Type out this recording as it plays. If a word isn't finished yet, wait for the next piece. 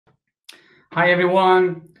Hi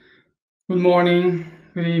everyone. Good morning,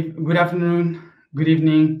 good afternoon, good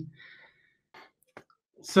evening.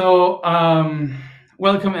 So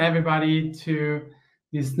welcome everybody to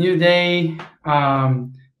this new day,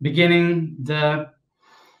 beginning the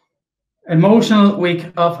emotional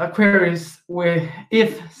week of Aquarius,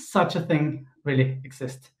 if such a thing really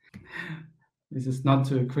exists. This is not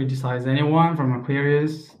to criticize anyone from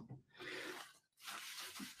Aquarius.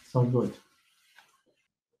 So good.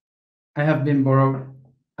 I have been borrowed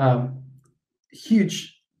a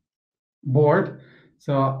huge board,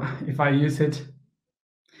 so if I use it,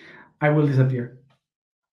 I will disappear.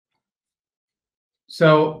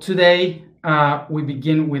 So today we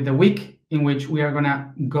begin with the week in which we are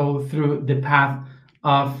gonna go through the path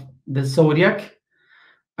of the zodiac.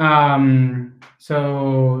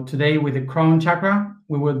 So today with the crown chakra,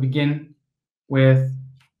 we will begin with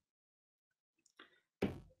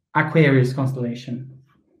Aquarius constellation.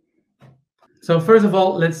 So first of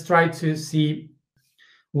all, let's try to see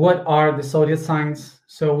what are the zodiac signs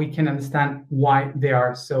so we can understand why they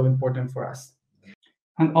are so important for us.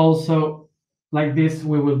 And also, like this,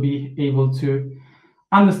 we will be able to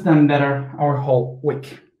understand better our whole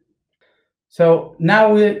week. So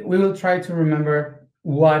now we will try to remember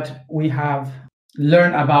what we have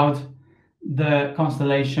learned about the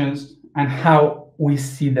constellations and how we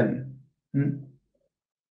see them.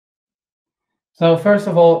 So first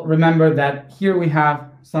of all, remember that here we have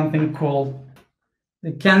something called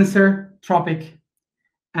the Cancer tropic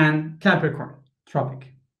and Capricorn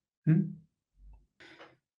tropic.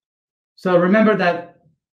 So remember that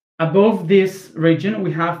above this region,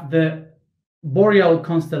 we have the boreal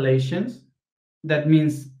constellations. That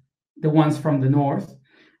means the ones from the north.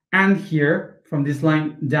 And here, from this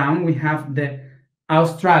line down, we have the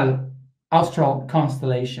austral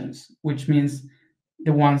constellations, which means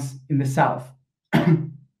the ones in the south.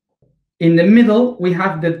 In the middle, we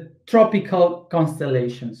have the tropical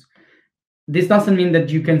constellations. This doesn't mean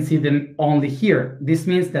that you can see them only here. This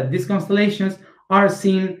means that these constellations are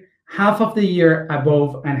seen half of the year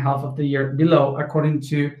above and half of the year below, according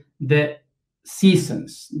to the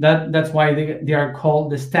seasons. That's why they are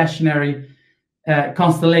called the stationary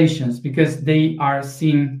constellations, because they are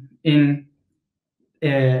seen in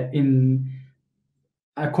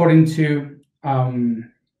according to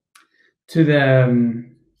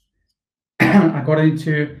the according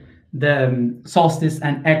to the solstice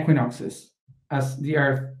and equinoxes as the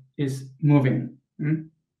Earth is moving.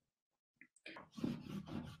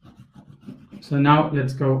 So now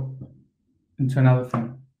let's go into another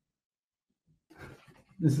thing.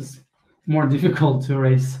 This is more difficult to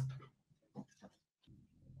erase.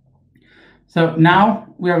 So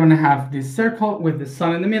now we are going to have this circle with the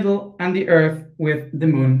sun in the middle and the Earth with the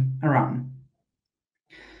moon around.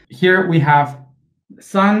 Here we have the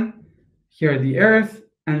sun, here the Earth,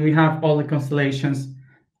 and we have all the constellations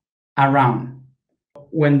around.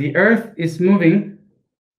 When the Earth is moving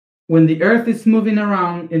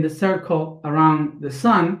around in the circle around the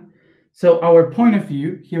sun, so our point of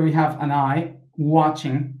view, here we have an eye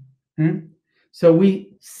watching. So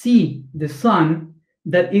we see the sun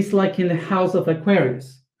that is like in the house of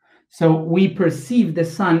Aquarius. So we perceive the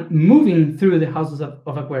sun moving through the houses of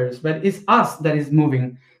Aquarius, but it's us that is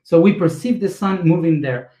moving. So we perceive the sun moving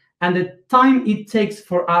there. And the time it takes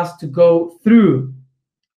for us to go through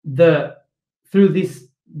this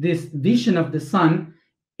vision of the sun,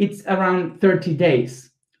 it's around 30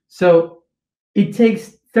 days. So it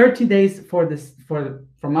takes 30 days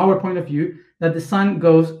from our point of view that the sun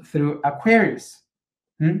goes through Aquarius.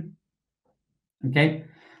 Okay,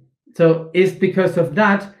 so it's because of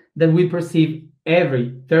that we perceive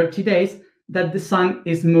every 30 days that the sun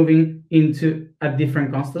is moving into a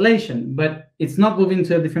different constellation, but it's not moving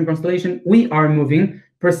to a different constellation. We are moving,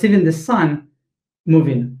 perceiving the sun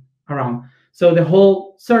moving around. So the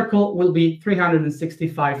whole circle will be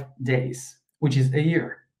 365 days, which is a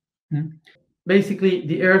year. Basically,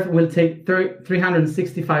 the Earth will take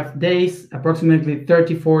 365 days, approximately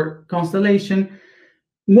 34 constellations,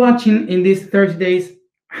 watching in these 30 days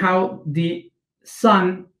how the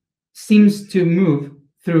sun seems to move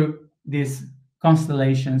through these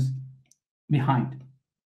constellations behind.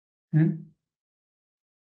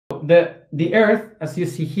 The Earth, as you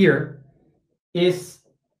see here, is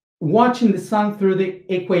watching the sun through the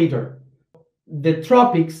equator. The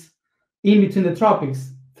tropics, in between the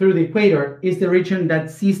tropics, through the equator, is the region that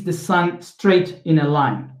sees the sun straight in a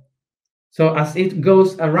line. So as it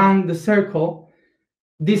goes around the circle,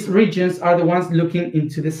 these regions are the ones looking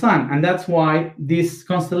into the sun. And that's why these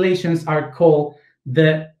constellations are called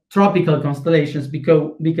the tropical constellations,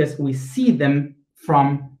 because we see them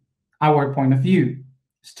from our point of view,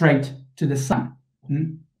 straight to the sun.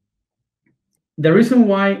 The reason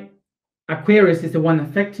why Aquarius is the one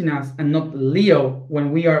affecting us and not Leo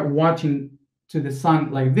when we are watching to the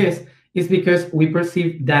sun like this is because we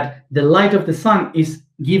perceive that the light of the sun is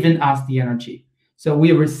giving us the energy. So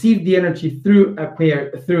we receive the energy through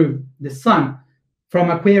through the sun, from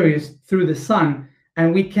Aquarius through the sun,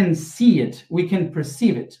 and we can see it, we can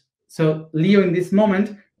perceive it. So Leo in this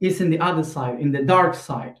moment is in the other side, in the dark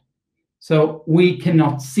side. So we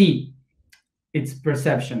cannot see its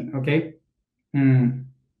perception, okay?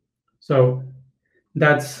 So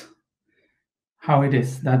that's how it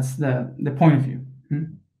is. That's the point of view.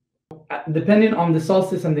 Depending on the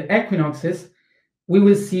solstice and the equinoxes, we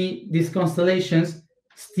will see these constellations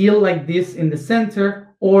still like this in the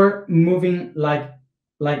center or moving like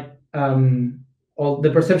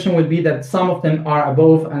the perception would be that some of them are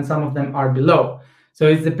above and some of them are below. So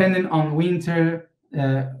it's dependent on winter,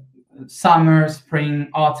 summer, spring,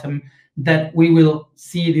 autumn, that we will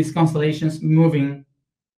see these constellations moving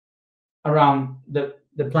around the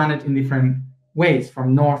planet in different ways,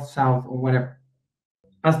 from north, south, or whatever.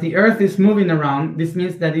 As the Earth is moving around, this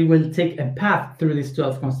means that it will take a path through these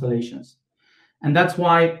 12 constellations. And that's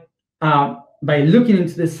why by looking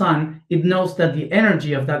into the sun, it knows that the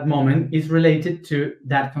energy of that moment is related to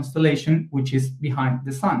that constellation, which is behind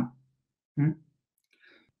the sun.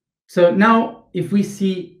 So now, if we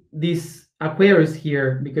see this Aquarius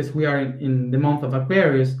here, because we are in the month of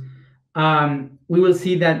Aquarius, we will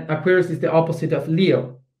see that Aquarius is the opposite of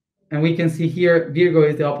Leo. And we can see here, Virgo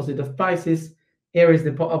is the opposite of Pisces, Aries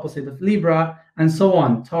the opposite of Libra, and so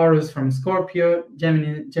on. Taurus from Scorpio,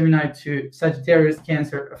 Gemini to Sagittarius,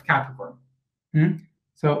 Cancer of Capricorn.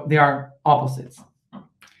 So they are opposites.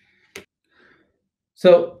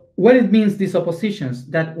 So what it means, these oppositions,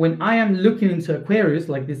 that when I am looking into Aquarius,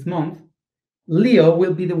 like this month, Leo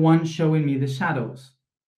will be the one showing me the shadows.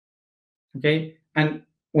 Okay? And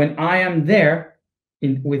when I am there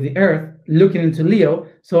with the Earth, looking into Leo,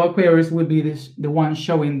 so Aquarius will be the one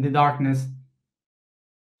showing the darkness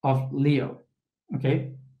of Leo.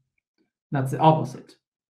 Okay? That's the opposite.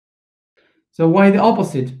 So why the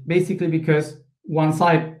opposite? Basically because one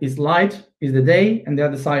side is light, is the day, and the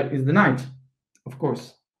other side is the night. Of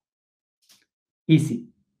course. Easy.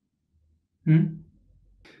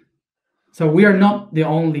 So we are not the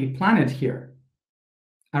only planet here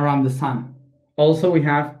around the sun. Also, we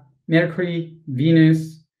have Mercury,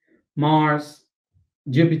 Venus, Mars,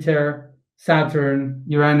 Jupiter, Saturn,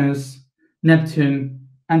 Uranus, Neptune,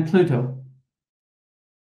 and Pluto.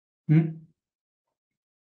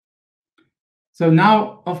 So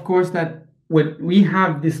now, of course, that when we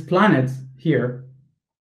have these planets here,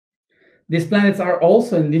 these planets are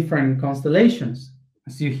also in different constellations,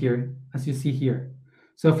 as you see here.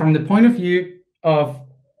 So from the point of view of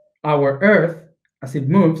our Earth, as it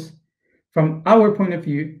moves, from our point of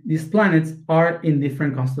view, these planets are in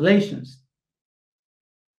different constellations.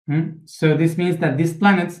 So this means that these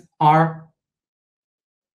planets are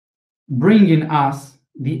bringing us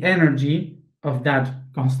the energy of that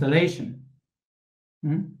constellation.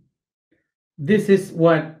 This is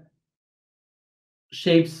what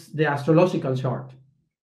shapes the astrological chart.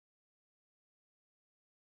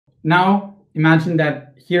 Now, imagine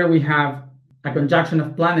that here we have a conjunction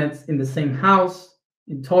of planets in the same house,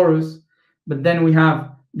 in Taurus, but then we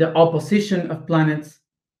have the opposition of planets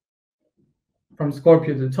from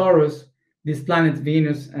Scorpio to Taurus. These planets,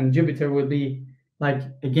 Venus and Jupiter, will be like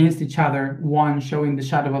against each other, one showing the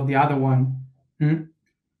shadow of the other one,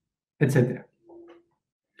 etc.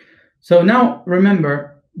 So now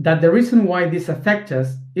remember that the reason why this affects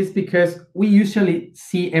us is because we usually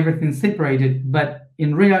see everything separated, but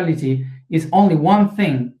in reality, it's only one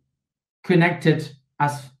thing connected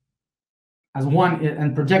as one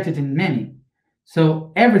and projected in many.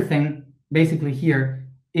 So everything basically here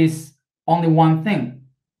is only one thing.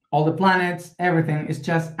 All the planets, everything is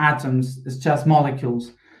just atoms, it's just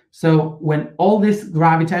molecules. So when all these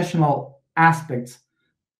gravitational aspects,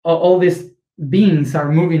 all these beings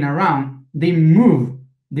are moving around, they move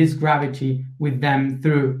this gravity with them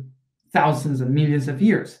through thousands and millions of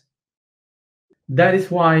years. That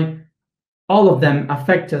is why all of them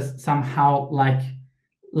affect us somehow, like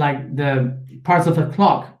the parts of a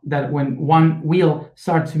clock, that when one wheel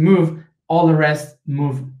starts to move, all the rest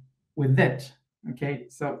move with it. Okay,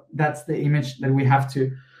 so that's the image that we have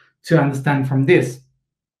to understand from this.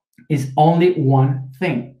 Is only one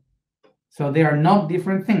thing. So they are not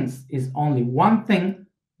different things. It's only one thing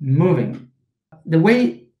moving. The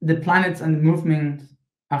way the planets and movements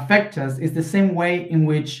affect us is the same way in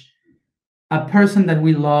which a person that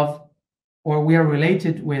we love or we are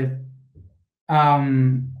related with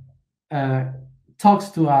talks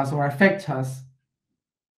to us or affects us,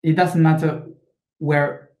 it doesn't matter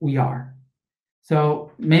where we are.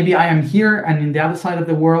 So maybe I am here, and in the other side of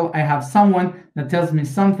the world, I have someone that tells me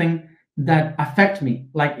something that affects me.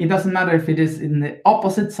 Like, it doesn't matter if it is in the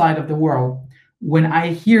opposite side of the world. When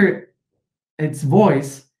I hear its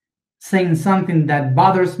voice saying something that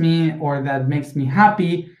bothers me or that makes me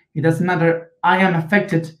happy, it doesn't matter. I am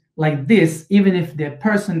affected like this, even if the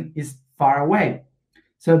person is far away.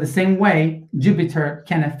 So the same way, Jupiter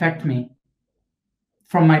can affect me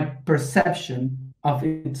from my perception of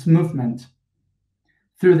its movement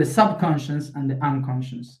through the subconscious and the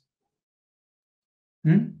unconscious.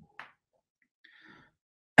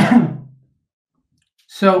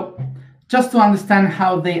 So just to understand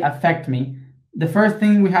how they affect me, the first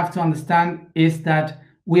thing we have to understand is that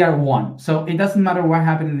we are one. So it doesn't matter what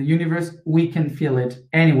happened in the universe, we can feel it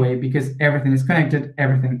anyway, because everything is connected,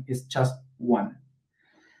 everything is just one.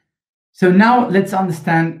 So now let's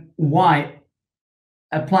understand why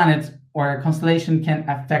a planet or a constellation can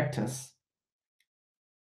affect us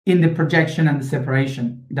in the projection and the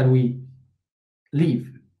separation that we live.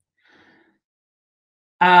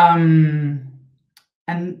 And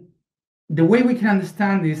the way we can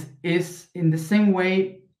understand this is in the same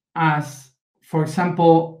way as, for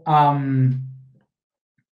example,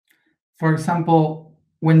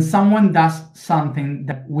 when someone does something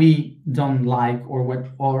that we don't like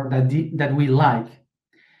or that we like,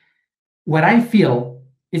 what I feel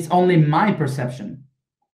is only my perception.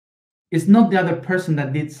 It's not the other person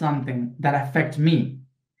that did something that affects me.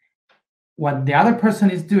 What the other person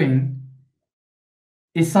is doing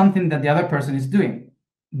is something that the other person is doing.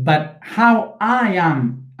 But how I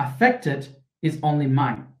am affected is only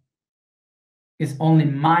mine. It's only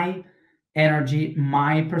my energy,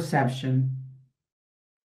 my perception,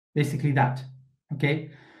 basically that,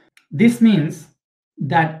 okay? This means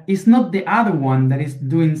that it's not the other one that is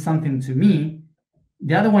doing something to me.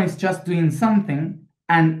 The other one is just doing something,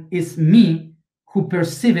 and it's me who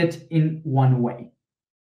perceive it in one way.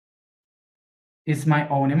 It's my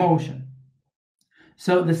own emotion.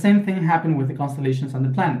 So the same thing happened with the constellations and the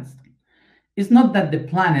planets. It's not that the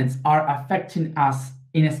planets are affecting us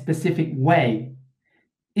in a specific way.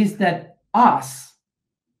 It's that us,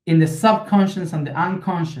 in the subconscious and the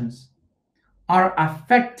unconscious, are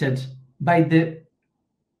affected by the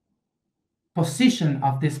position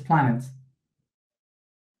of these planets.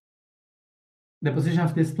 The position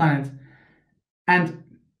of this planet. And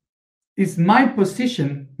it's my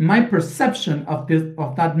position, my perception of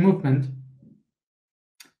that movement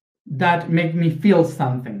that make me feel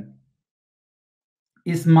something.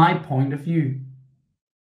 Is my point of view.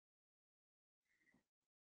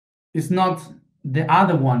 It's not the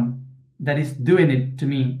other one that is doing it to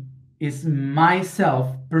me. It's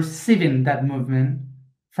myself perceiving that movement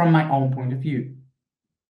from my own point of view.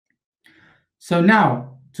 So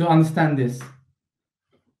now, to understand this,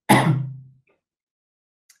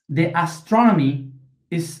 the astronomy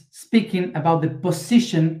is speaking about the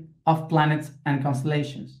position of planets and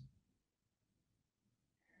constellations.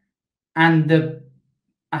 And the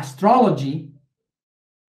astrology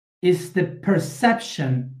is the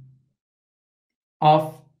perception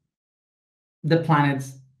of the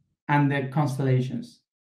planets and the constellations.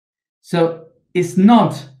 So it's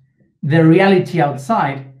not the reality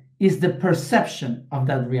outside, it's the perception of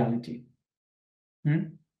that reality.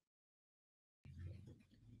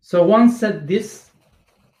 So once said this,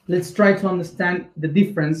 let's try to understand the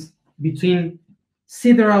difference between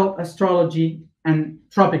sidereal astrology and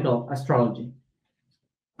tropical astrology.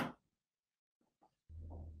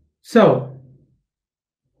 So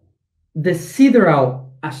the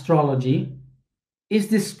sidereal astrology is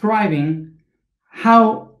describing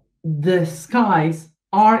how the skies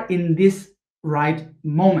are in this right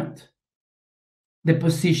moment, the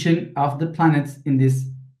position of the planets in this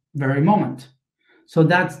very moment. So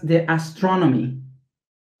that's the astronomy.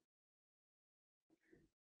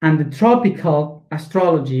 And the tropical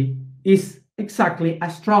astrology is exactly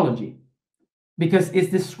astrology, because it's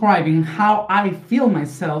describing how I feel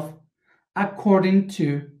myself according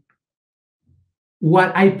to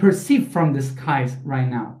what I perceive from the skies right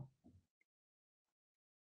now.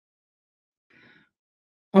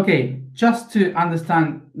 Okay, just to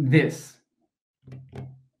understand this,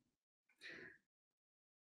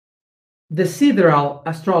 the sidereal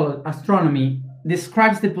astronomy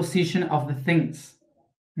describes the position of the things,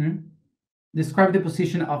 describe the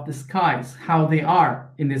position of the skies, how they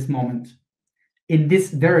are in this moment, in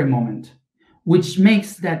this very moment, which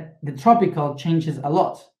makes that the tropical changes a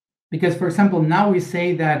lot. Because, for example, now we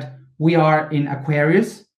say that we are in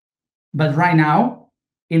Aquarius, but right now,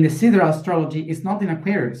 in the sidereal astrology, it's not in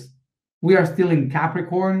Aquarius. we are still in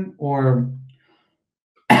Capricorn, or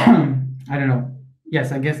I don't know.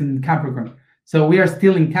 Yes, I guess in Capricorn. So we are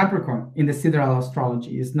still in Capricorn in the sidereal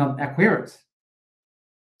astrology. It's not Aquarius.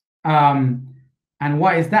 And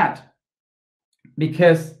why is that?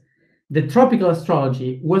 Because the tropical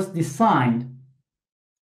astrology was designed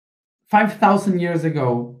 5,000 years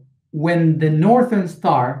ago when the northern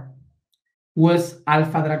star was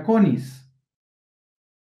Alpha Draconis.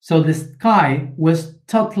 So the sky was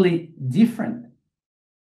totally different.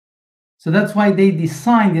 So that's why they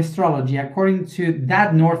designed the astrology according to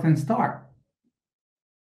that northern star.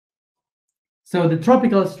 So the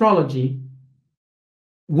tropical astrology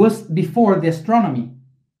was before the astronomy.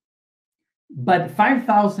 But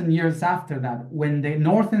 5,000 years after that, when the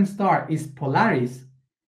northern star is Polaris,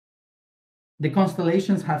 the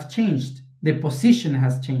constellations have changed. The position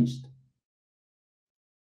has changed.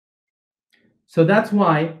 So that's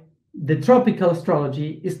why the tropical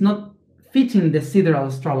astrology is not fitting the sidereal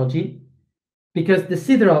astrology, because the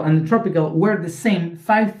sidereal and the tropical were the same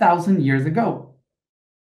 5,000 years ago.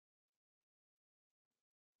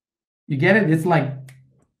 You get it? It's like,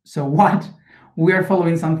 so what? We are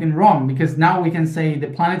following something wrong, because now we can say the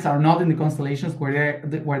planets are not in the constellations where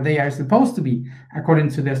they are supposed to be, according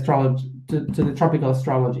to the astrology, to the tropical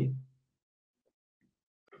astrology.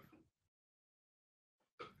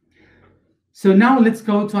 So now let's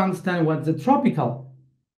go to understand what the tropical.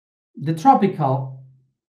 The tropical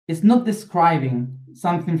is not describing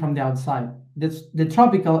something from the outside. The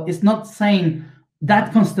tropical is not saying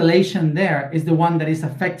that constellation there is the one that is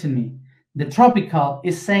affecting me. The tropical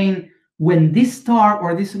is saying, when this star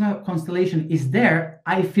or this constellation is there,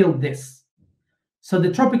 I feel this. So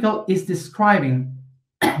the tropical is describing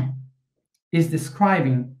the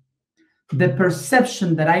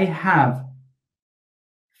perception that I have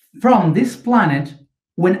from this planet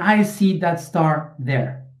when I see that star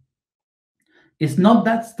there. It's not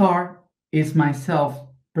that star, it's myself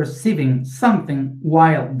perceiving something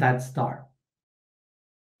while that star.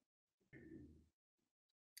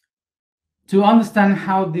 To understand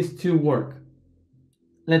how these two work,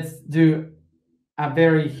 let's do a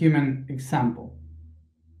very human example.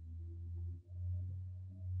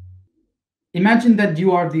 Imagine that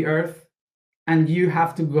you are the Earth and you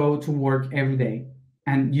have to go to work every day,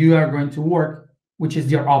 and you are going to work, which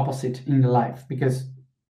is your opposite in the life, because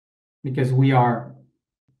we are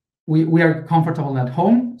comfortable at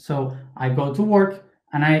home. So I go to work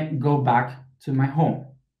and I go back to my home.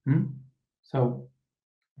 So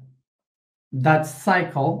that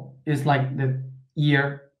cycle is like the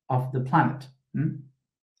year of the planet.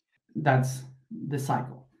 That's the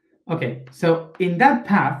cycle. Okay, so in that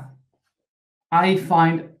path, I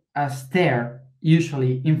find a stair,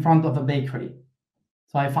 usually in front of a bakery.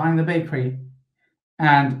 So I find the bakery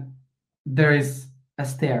and there is a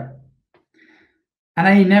stair. And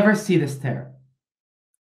I never see the stair.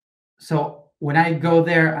 So when I go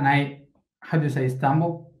there and I, how do you say,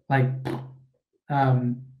 stumble? Like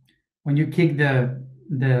when you kick the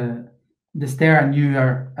stair and you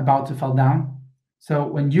are about to fall down. So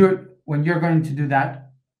when you're going to do that,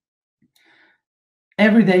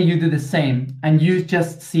 every day you do the same and you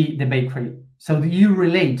just see the bakery. So you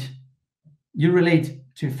relate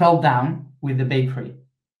to fall down with the bakery.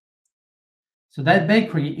 So that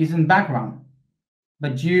bakery is in background,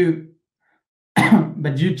 but you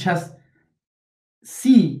just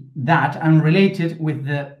see that and relate it with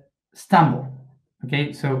the stumble.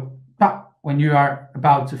 Okay, so when you are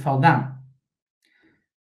about to fall down.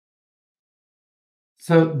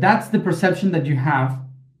 So that's the perception that you have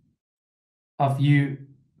of you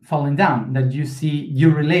falling down, that you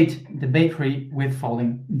relate the bakery with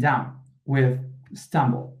falling down, with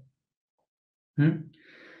stumble.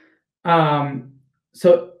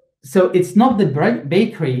 So it's not the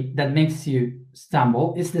bakery that makes you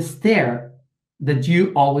stumble, it's the stair that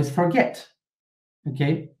you always forget.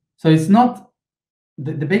 Okay, so it's not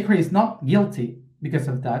the bakery is not guilty because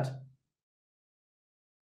of that.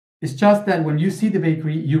 It's just that when you see the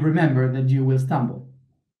bakery, you remember that you will stumble.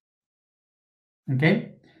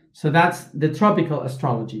 Okay, so that's the tropical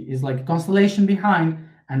astrology. It's like a constellation behind,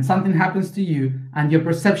 and something happens to you, and your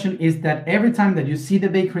perception is that every time that you see the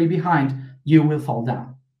bakery behind, you will fall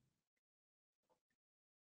down.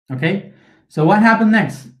 Okay, so what happened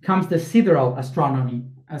next? Comes the sidereal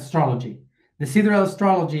astrology. The sidereal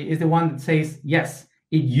astrology is the one that says, yes,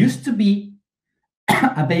 it used to be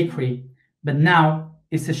a bakery, but now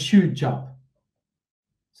it's a shoe job.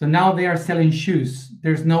 So now they are selling shoes.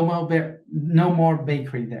 There's no more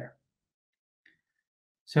bakery there.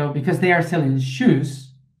 So because they are selling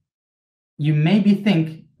shoes, you maybe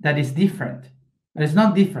think that it's different, but it's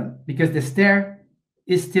not different because the stair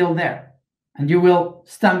is still there. and you will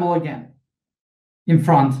stumble again in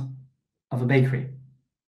front of a bakery.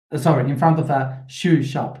 Sorry, in front of a shoe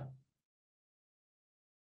shop.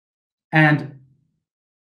 And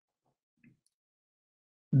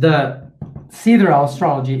the sidereal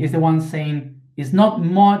astrology is the one saying it's not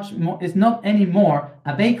much more, it's not anymore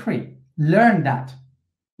a bakery. Learn that.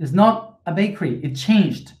 It's not a bakery. It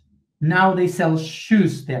changed. Now they sell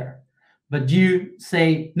shoes there. But you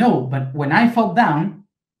say, no, but when I fall down,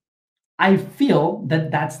 I feel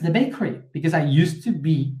that that's the bakery because there used to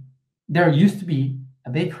be a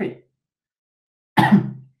bakery.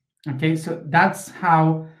 Okay, so that's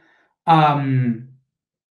how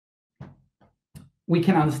we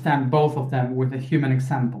can understand both of them with a human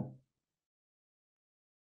example.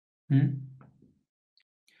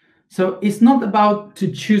 So it's not about to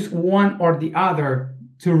choose one or the other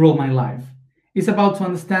to rule my life. It's about to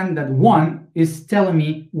understand that one is telling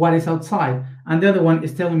me what is outside, and the other one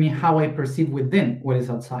is telling me how I perceive within what is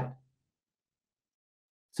outside.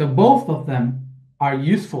 So both of them are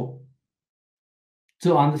useful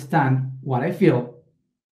to understand what I feel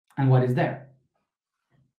and what is there.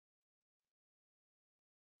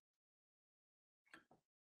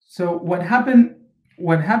 So what happened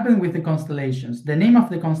with the constellations? The name of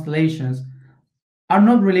the constellations are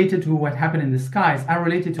not related to what happened in the skies, are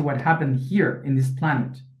related to what happened here in this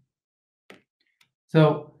planet.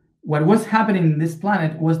 So what was happening in this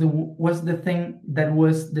planet was the thing that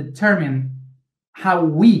was determining how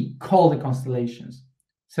we call the constellations.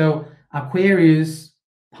 So Aquarius,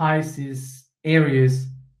 Pisces, Aries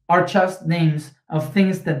are just names of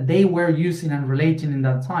things that they were using and relating in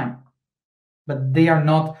that time, but they are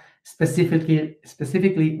not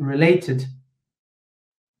specifically related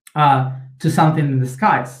to something in the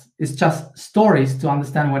skies. It's just stories to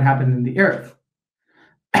understand what happened in the earth.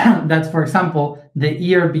 That's, for example, the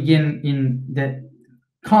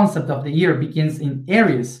concept of the year begins in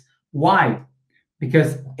Aries. Why?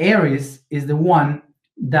 Because Aries is the one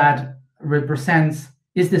that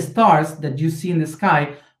is the stars that you see in the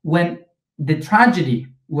sky when the tragedy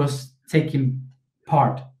was taking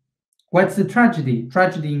part. What's the tragedy?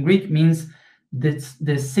 Tragedy in Greek means the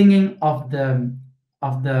singing of the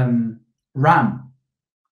ram,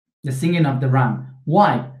 the singing of the ram.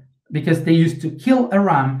 Why? Because they used to kill a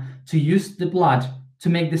ram to use the blood to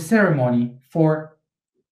make the ceremony for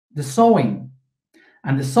the sowing.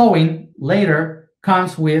 And the sowing later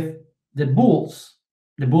comes with the bulls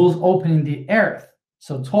opening the earth,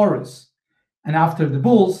 so Taurus. And after the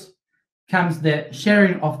bulls comes the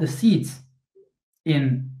sharing of the seeds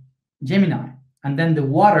in Gemini, and then the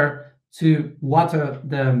water to water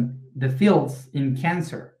the fields in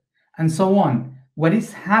Cancer, and so on. What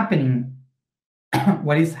is happening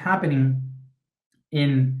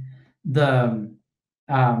in the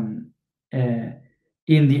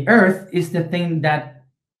earth is the thing that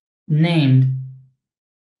named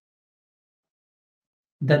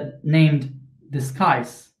the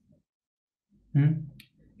skies.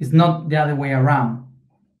 It's not the other way around.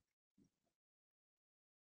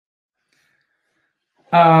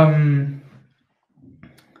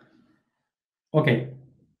 Ok.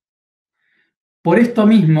 Por esto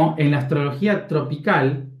mismo, en la astrología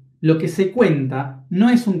tropical, lo que se cuenta no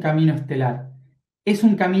es un camino estelar, es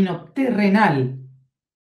un camino terrenal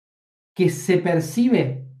que se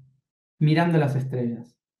percibe mirando las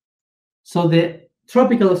estrellas. So the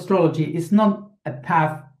tropical astrology is not a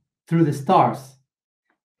path through the stars,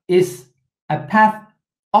 it's a path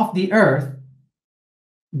of the earth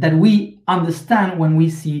that we understand when we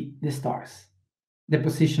see the stars, the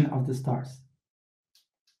position of the stars.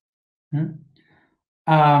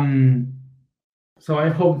 So I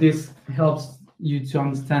hope this helps you to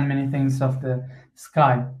understand many things of the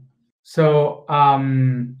sky. So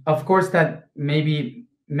of course that maybe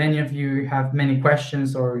many of you have many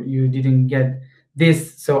questions or you didn't get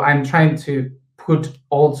this, so I'm trying to put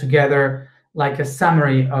all together like a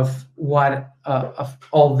summary of what of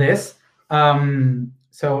all this.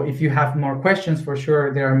 So if you have more questions, for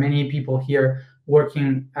sure there are many people here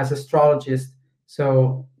working as astrologists,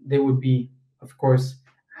 so they would be, of course,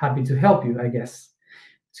 happy to help you, I guess,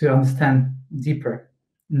 to understand deeper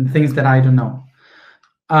things that I don't know.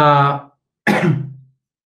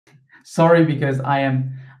 Sorry, because I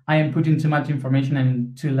am putting too much information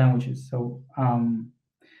in 2 languages. So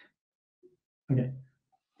okay,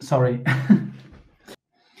 sorry.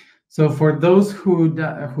 So for those who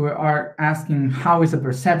are asking how is a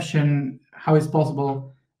perception, how is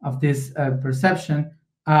possible of this perception,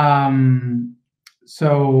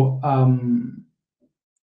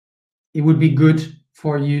 it would be good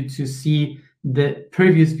for you to see the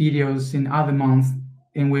previous videos in other months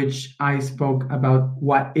in which I spoke about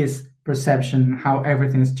what is perception, how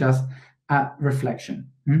everything is just a reflection.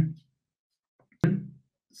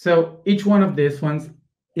 So each one of these ones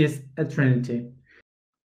is a trinity.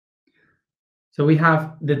 So we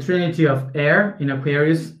have the trinity of air in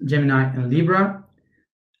Aquarius, Gemini, and Libra,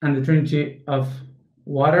 and the trinity of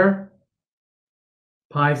water,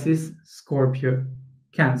 Pisces, Scorpio,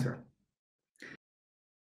 Cancer.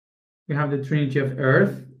 We have the trinity of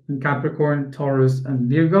earth in Capricorn, Taurus, and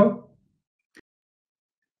Virgo,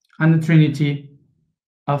 and the trinity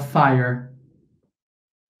of fire.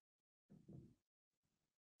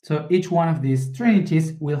 So each one of these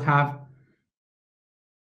trinities will have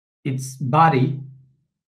its body,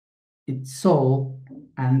 its soul,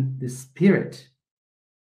 and the spirit.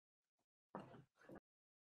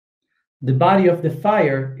 The body of the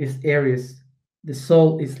fire is Aries, the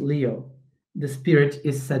soul is Leo, the spirit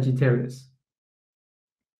is Sagittarius.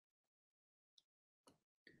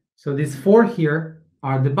 So these four here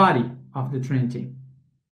are the body of the Trinity.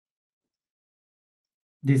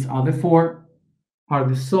 These other four are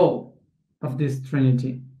the soul of this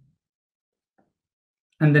Trinity.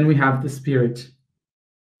 And then we have the spirit.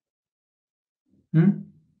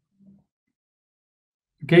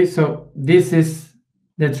 Okay, so this is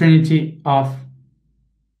the Trinity of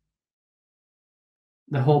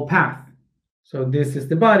the whole path. So this is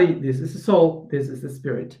the body, this is the soul, this is the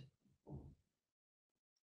spirit.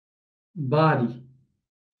 Body,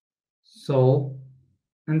 soul,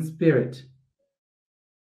 and spirit.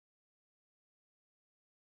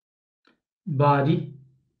 Body,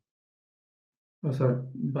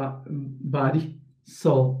 body,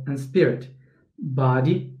 soul, and spirit.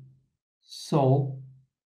 Body, soul,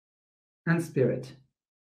 and spirit.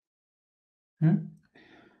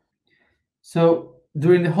 So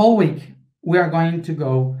during the whole week, we are going to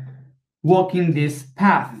go walking this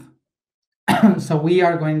path. So we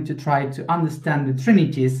are going to try to understand the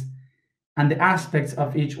trinities and the aspects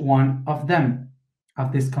of each one of them,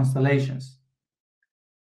 of these constellations.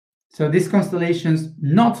 So these constellations,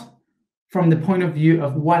 not from the point of view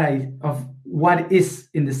of what is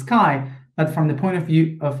in the sky, but from the point of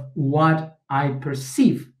view of what I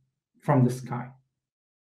perceive from the sky.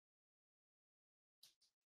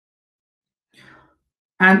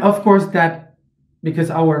 And of course that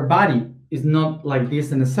because our body is not like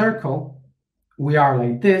this in a circle, we are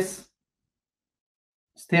like this,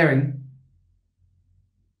 staring.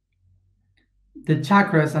 The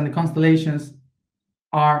chakras and the constellations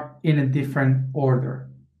are in a different order.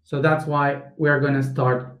 So that's why we are going to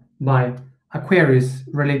start by Aquarius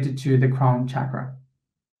related to the crown chakra.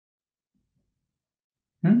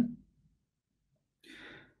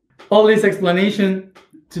 All this explanation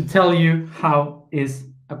to tell you how is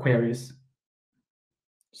Aquarius.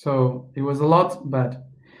 So it was a lot, but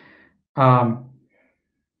I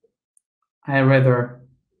rather,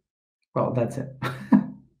 well, that's it.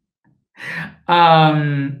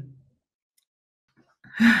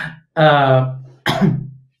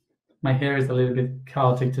 My hair is a little bit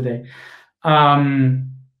chaotic today.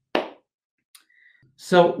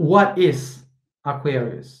 So what is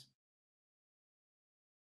Aquarius?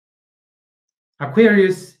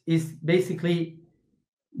 Aquarius is basically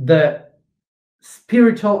the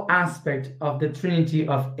spiritual aspect of the Trinity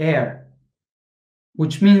of air,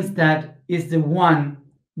 which means that is the one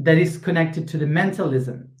that is connected to the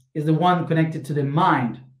mentalism, is the one connected to the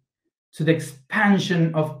mind, to the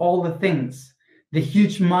expansion of all the things. The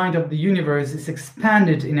huge mind of the universe is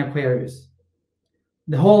expanded in Aquarius.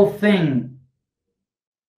 The whole thing,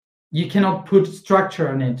 you cannot put structure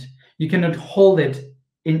on it. You cannot hold it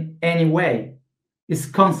in any way. It's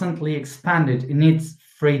constantly expanded in its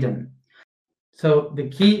freedom. So the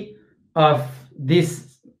key of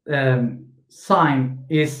this sign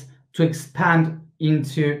is to expand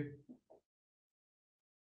into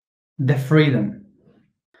the freedom.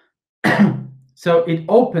 So it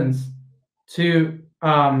opens to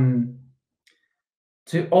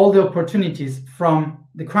all the opportunities from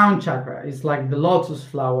the crown chakra. It's like the lotus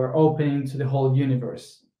flower opening to the whole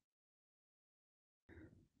universe.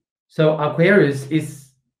 So Aquarius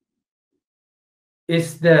is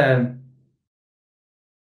the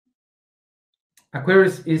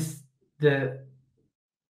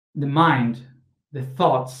mind, the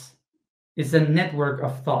thoughts. It's a network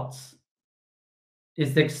of thoughts.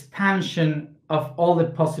 It's the expansion of all the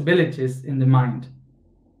possibilities in the mind.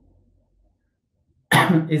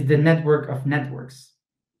 It's the network of networks.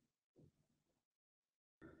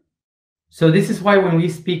 So this is why when we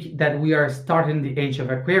speak that we are starting the age of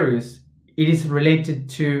Aquarius, it is related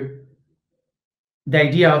to the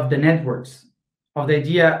idea of the networks, of the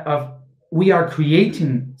idea of we are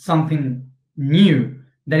creating something new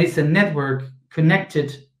that is a network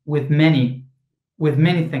connected with many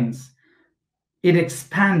things. It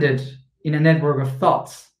expanded in a network of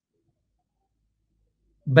thoughts.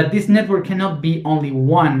 But this network cannot be only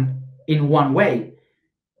one in one way.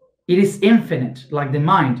 It is infinite, like the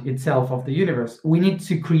mind itself of the universe. We need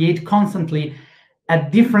to create constantly a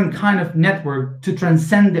different kind of network to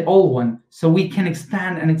transcend the old one, so we can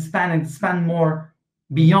expand and expand and expand more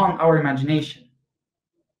beyond our imagination.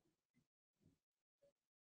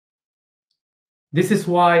 This is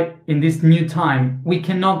why in this new time, we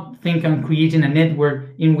cannot think on creating a network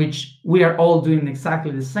in which we are all doing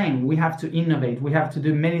exactly the same. We have to innovate. We have to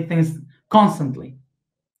do many things constantly,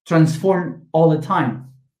 transform all the time.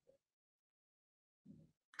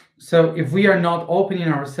 So if we are not opening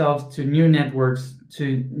ourselves to new networks,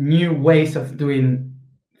 to new ways of doing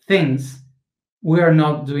things, we are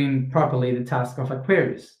not doing properly the task of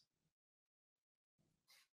Aquarius.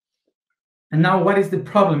 And now, what is the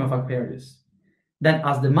problem of Aquarius? That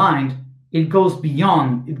as the mind, it goes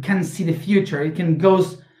beyond, it can see the future, it can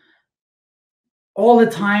goes all the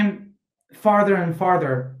time farther and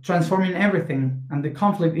farther, transforming everything. And the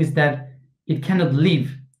conflict is that it cannot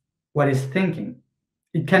live what is thinking.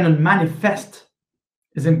 It cannot manifest.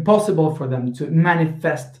 It's impossible for them to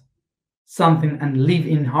manifest something and live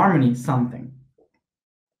in harmony something.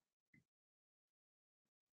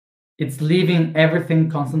 It's leaving everything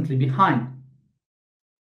constantly behind.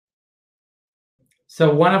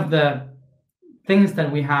 So one of the things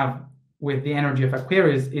that we have with the energy of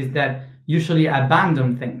Aquarius is that usually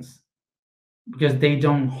abandon things because they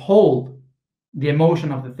don't hold the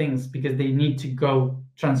emotion of the things, because they need to go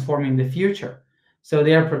transform in the future. So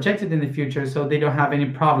they are projected in the future, so they don't have any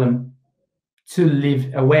problem to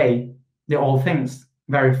leave away the old things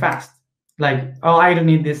very fast. Like, oh, I don't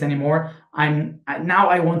need this anymore. Now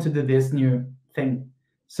I want to do this new thing.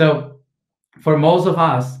 So for most of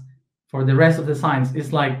us, for the rest of the signs,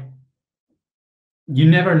 it's like you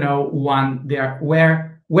never know when they are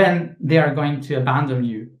going to abandon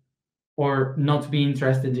you or not be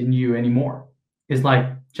interested in you anymore. It's like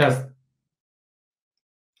just,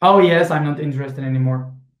 oh yes, I'm not interested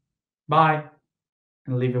anymore. Bye,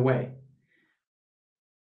 and leave away.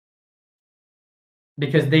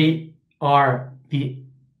 Because they are the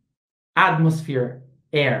atmosphere,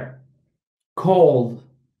 air, cold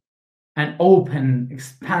and open,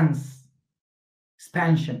 expansion.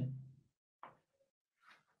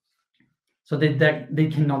 So they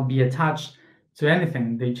cannot be attached to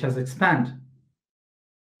anything. They just expand.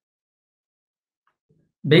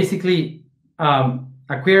 Basically,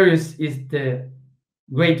 Aquarius is the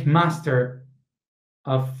great master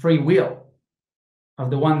of free will,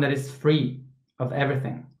 of the one that is free of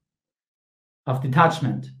everything, of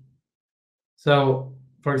detachment. So,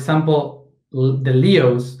 for example, the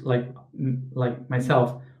Leos, like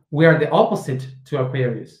myself, we are the opposite to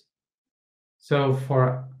Aquarius. So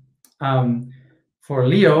for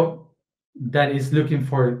Leo, that is looking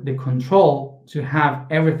for the control, to have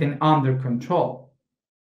everything under control,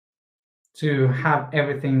 to have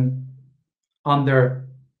everything under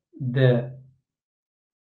the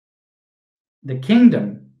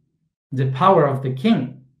kingdom, the power of the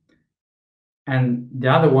king. And the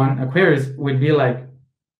other one, Aquarius, would be like,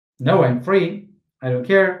 no, I'm free, I don't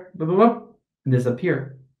care, blah, blah, blah, and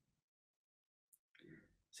disappear.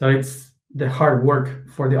 So it's the hard work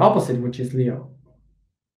for the opposite, which is Leo.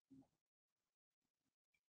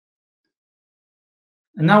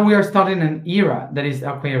 And now we are starting an era that is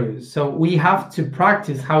Aquarius. So we have to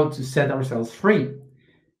practice how to set ourselves free,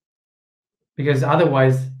 because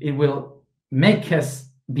otherwise it will make us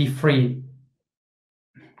be free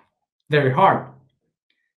very hard.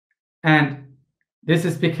 And this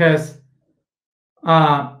is because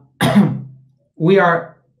we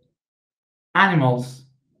are animals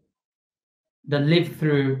that live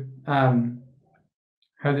through, how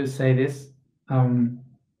to say this? I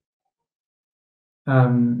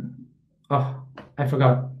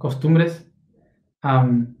forgot, costumbres,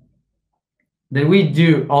 that we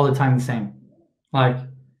do all the time the same. Like,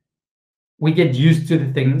 we get used to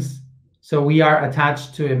the things, so we are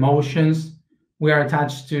attached to emotions, we are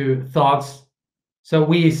attached to thoughts. So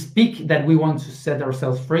we speak that we want to set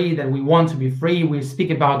ourselves free, that we want to be free, we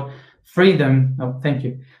speak about freedom. Oh, thank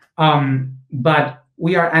you. But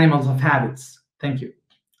we are animals of habits. Thank you.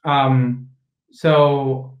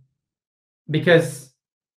 So because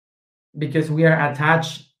we are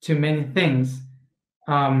attached to many things,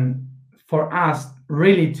 for us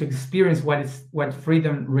really to experience what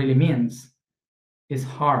freedom really means is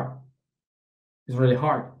hard. It's really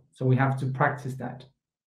hard. So we have to practice that.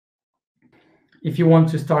 If you want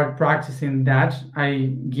to start practicing that,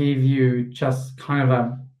 I gave you just kind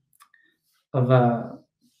of a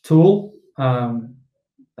tool, a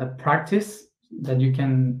practice that you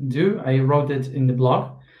can do. I wrote it in the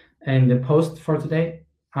blog and the post for today.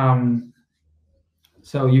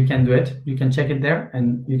 So you can do it. You can check it there,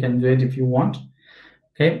 and you can do it if you want.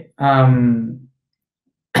 Okay.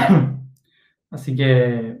 Así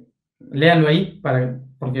que léanlo ahí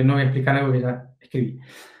porque no voy a explicar algo que ya escribí.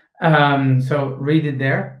 So read it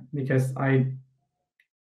there because I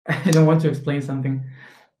don't want to explain something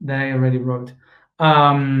that I already wrote.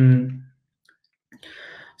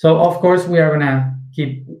 So of course we are gonna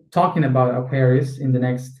keep talking about Aquarius in the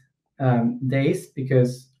next days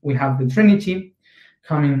because we have the Trinity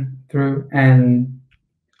coming through, and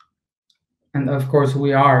of course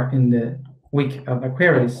we are in the week of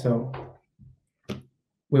Aquarius, so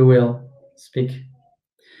we will speak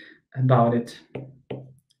about it.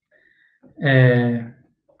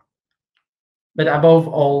 But above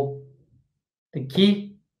all, the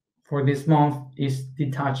key for this month is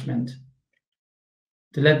detachment.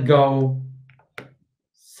 To let go,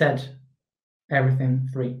 set everything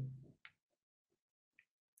free.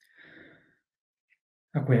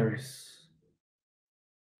 Aquarius.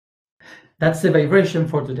 That's the vibration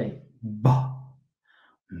for today. Ba.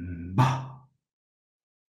 Ba.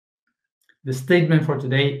 The statement for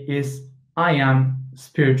today is, I am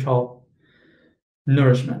spiritual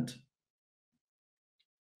nourishment.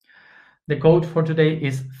 The quote for today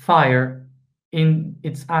is, fire in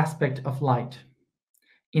its aspect of light.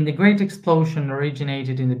 In the great explosion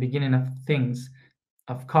originated in the beginning of things,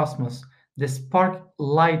 of cosmos, the spark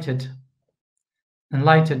lighted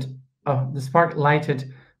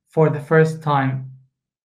for the first time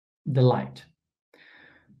the light.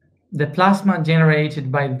 The plasma generated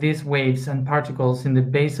by these waves and particles in the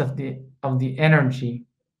base of the energy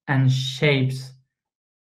and shapes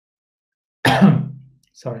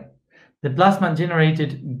The plasma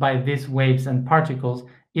generated by these waves and particles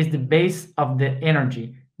is the base of the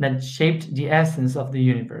energy that shaped the essence of the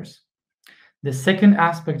universe. The second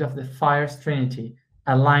aspect of the fire's trinity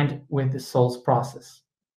aligned with the soul's process.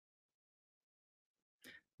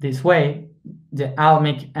 This way, the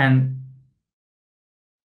alchemic and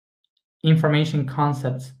information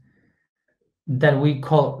concepts that we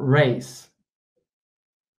call rays,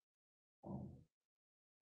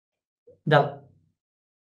 that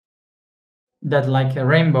like a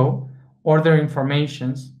rainbow order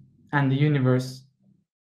informations and the universe's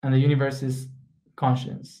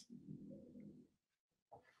conscience.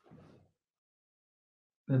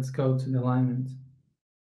 Let's go to the alignment.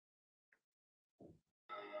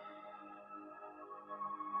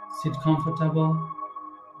 Sit comfortable,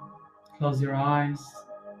 close your eyes,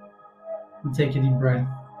 and take a deep breath.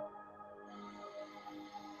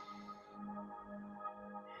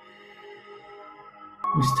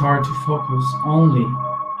 We start to focus only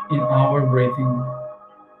in our breathing.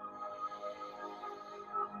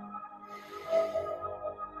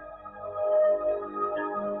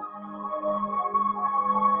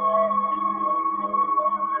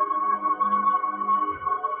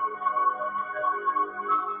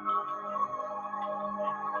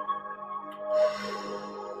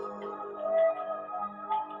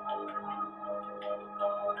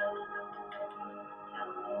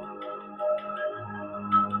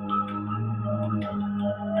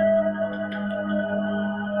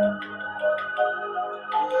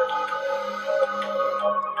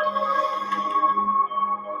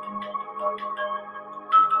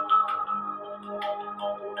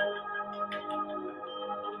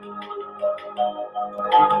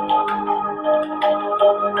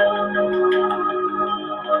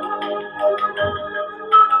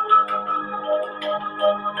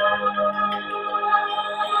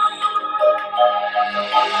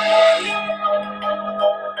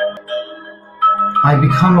 I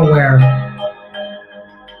become aware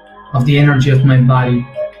of the energy of my body,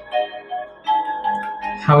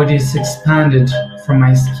 how it is expanded from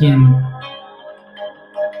my skin,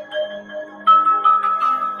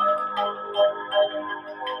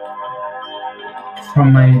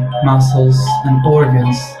 from my muscles and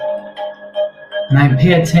organs, and I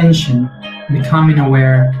pay attention, becoming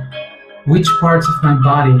aware which parts of my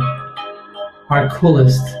body are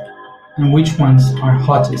coolest and which ones are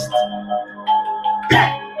hottest.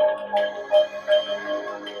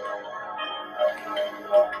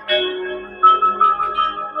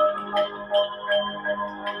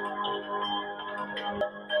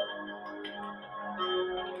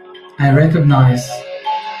 I recognize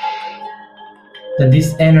that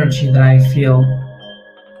this energy that I feel,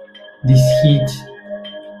 this heat,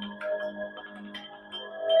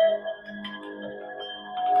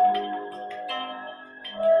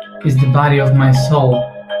 is the body of my soul.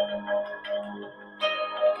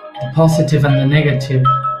 positive and the negative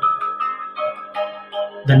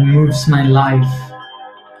that moves my life.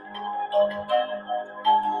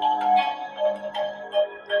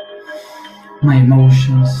 My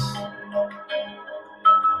emotions.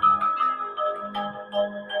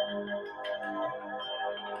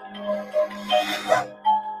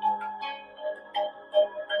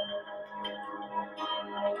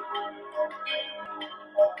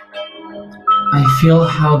 I feel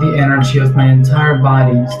how the energy of my entire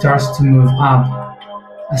body starts to move up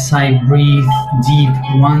as I breathe deep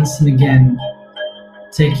once and again,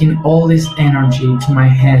 taking all this energy to my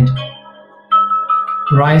head,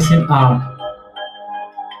 rising up,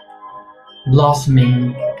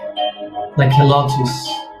 blossoming like a lotus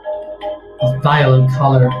of violet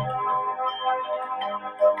color,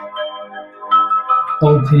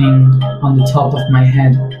 opening on the top of my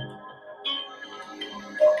head.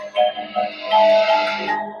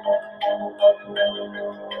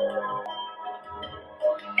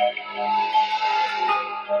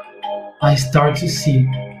 I start to see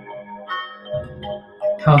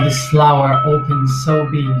how this flower opens so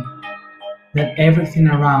big that everything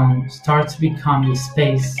around starts to become the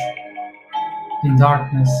space in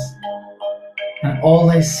darkness, and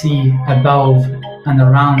all I see above and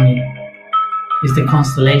around me is the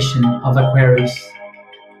constellation of Aquarius.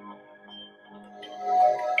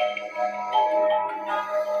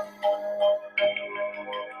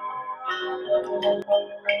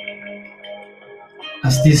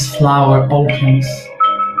 As this flower opens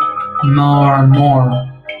more and more,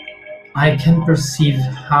 I can perceive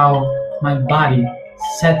how my body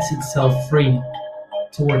sets itself free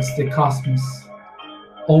towards the cosmos,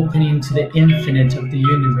 opening to the infinite of the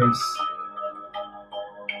universe,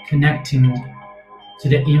 connecting to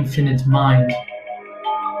the infinite mind.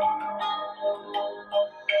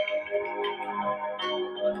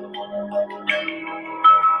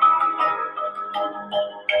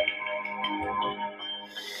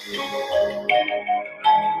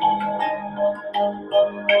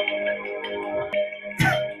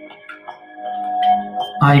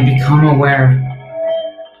 I become aware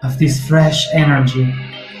of this fresh energy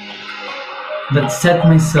that set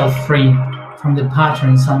myself free from the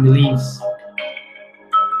patterns and beliefs,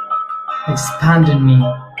 expanding me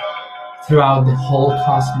throughout the whole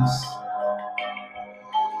cosmos.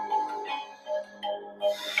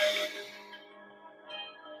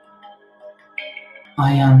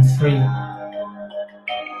 I am free.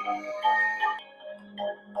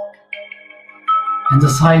 And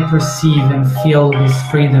as I perceive and feel this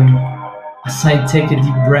freedom, as I take a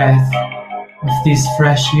deep breath of this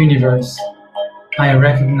fresh universe, I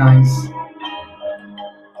recognize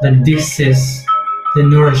that this is the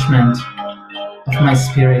nourishment of my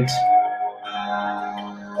spirit.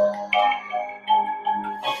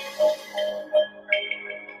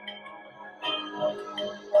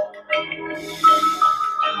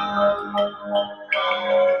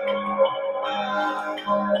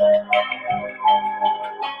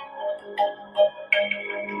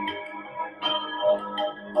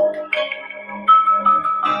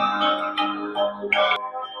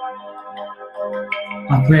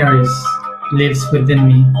 Aquarius lives within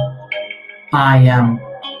me. I am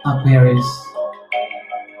Aquarius.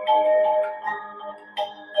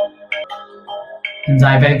 And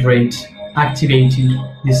I vibrate, activating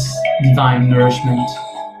this divine nourishment.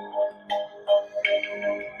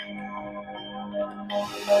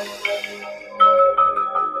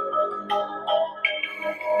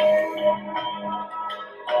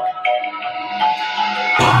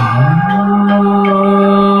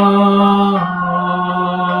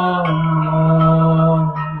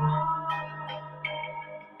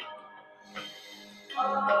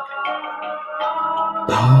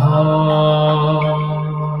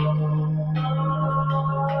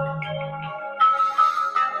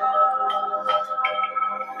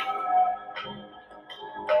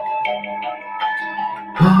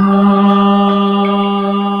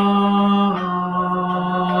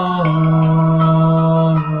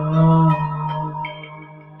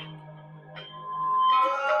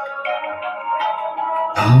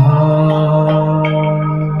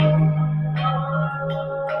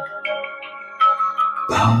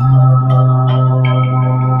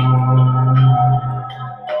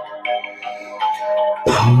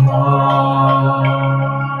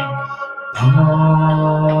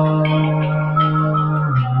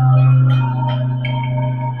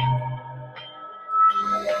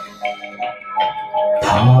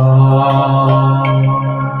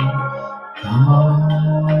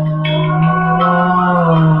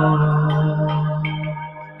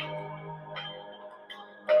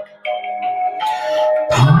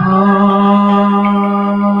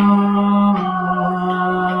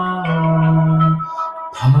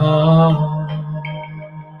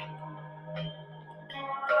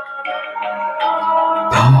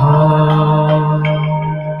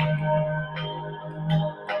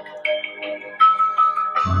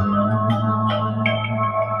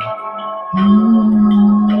 I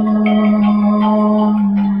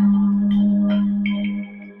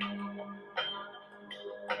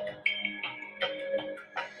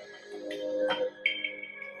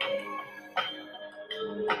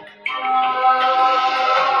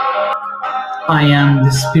am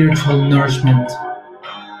the spiritual nourishment.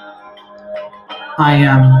 I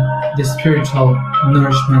am the spiritual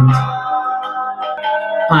nourishment.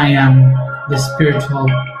 I am the spiritual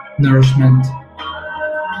nourishment.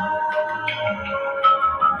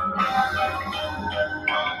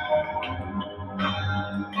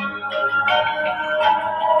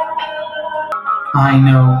 I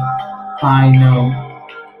know, I know,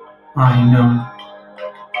 I know.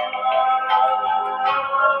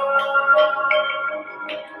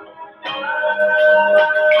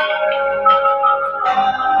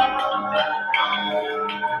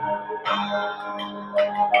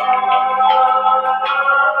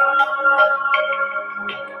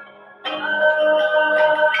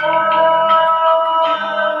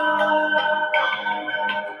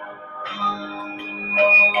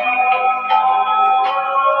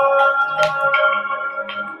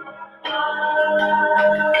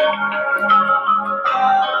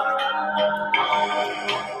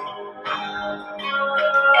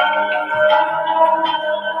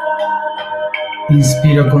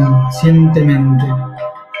 Inspiro conscientemente.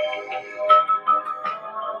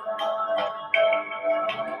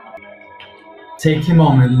 Take a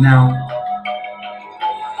moment now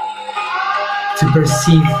to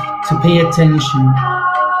perceive, to pay attention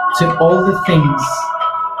to all the things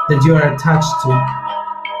that you are attached to,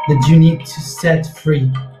 that you need to set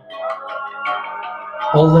free.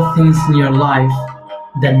 All the things in your life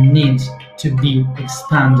that need to be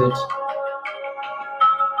expanded.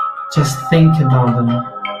 Just think about them.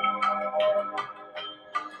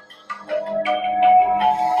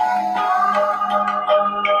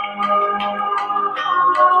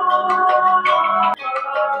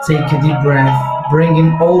 Take a deep breath,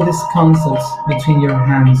 bringing all these concepts between your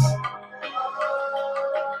hands.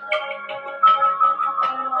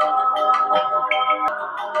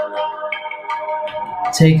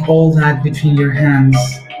 Take all that between your hands,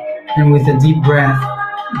 and with a deep breath,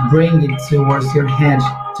 bring it towards your head,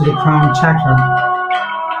 to the crown chakra,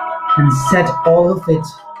 and set all of it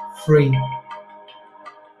free.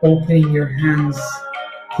 Opening your hands,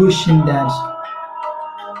 pushing that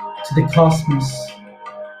to the cosmos,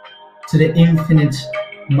 to the infinite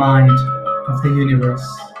mind of the universe,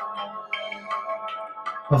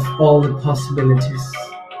 of all the possibilities.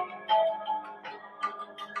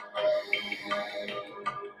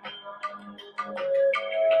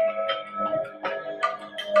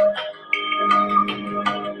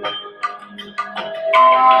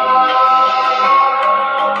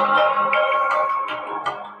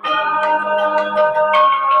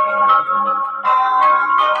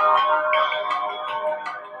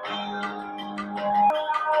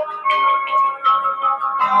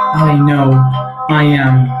 I know I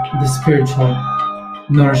am the spiritual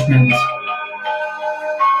nourishment.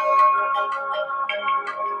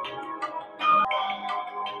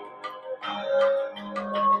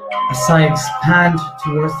 As I expand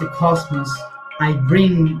towards the cosmos, I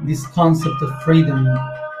bring this concept of freedom,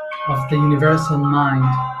 of the universal mind,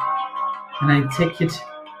 and I take it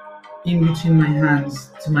in between my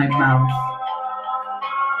hands to my mouth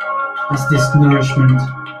as this nourishment.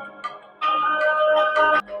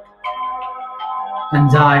 And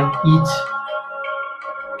I eat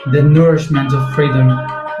the nourishment of freedom,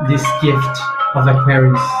 this gift of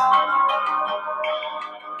Aquarius.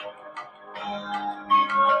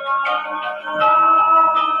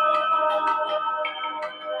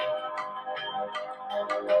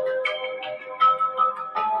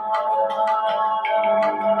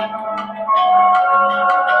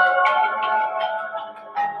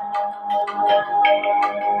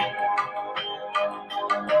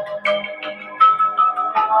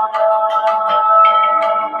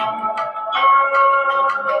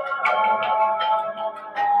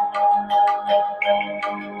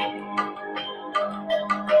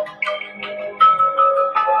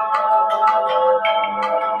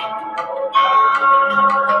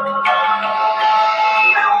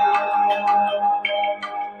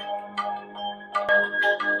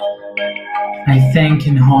 I thank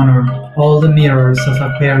and honor all the mirrors of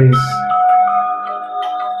Aquarius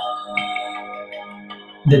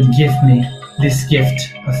that give me this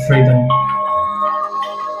gift of freedom.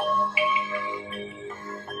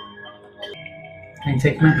 I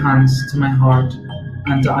take my hands to my heart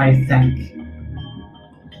and I thank.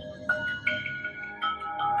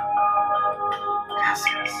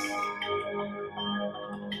 Gracias.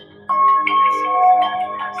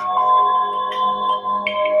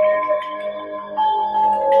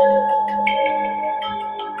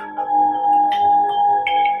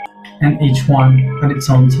 and each one at its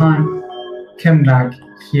own time come back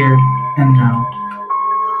here and now.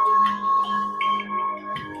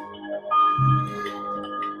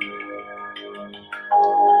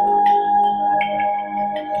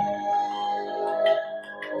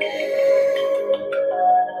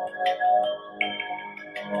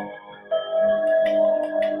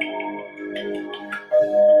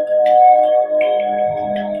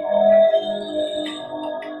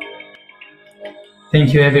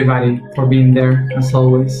 Thank you everybody for being there as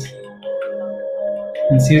always.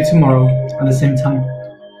 And see you tomorrow at the same time.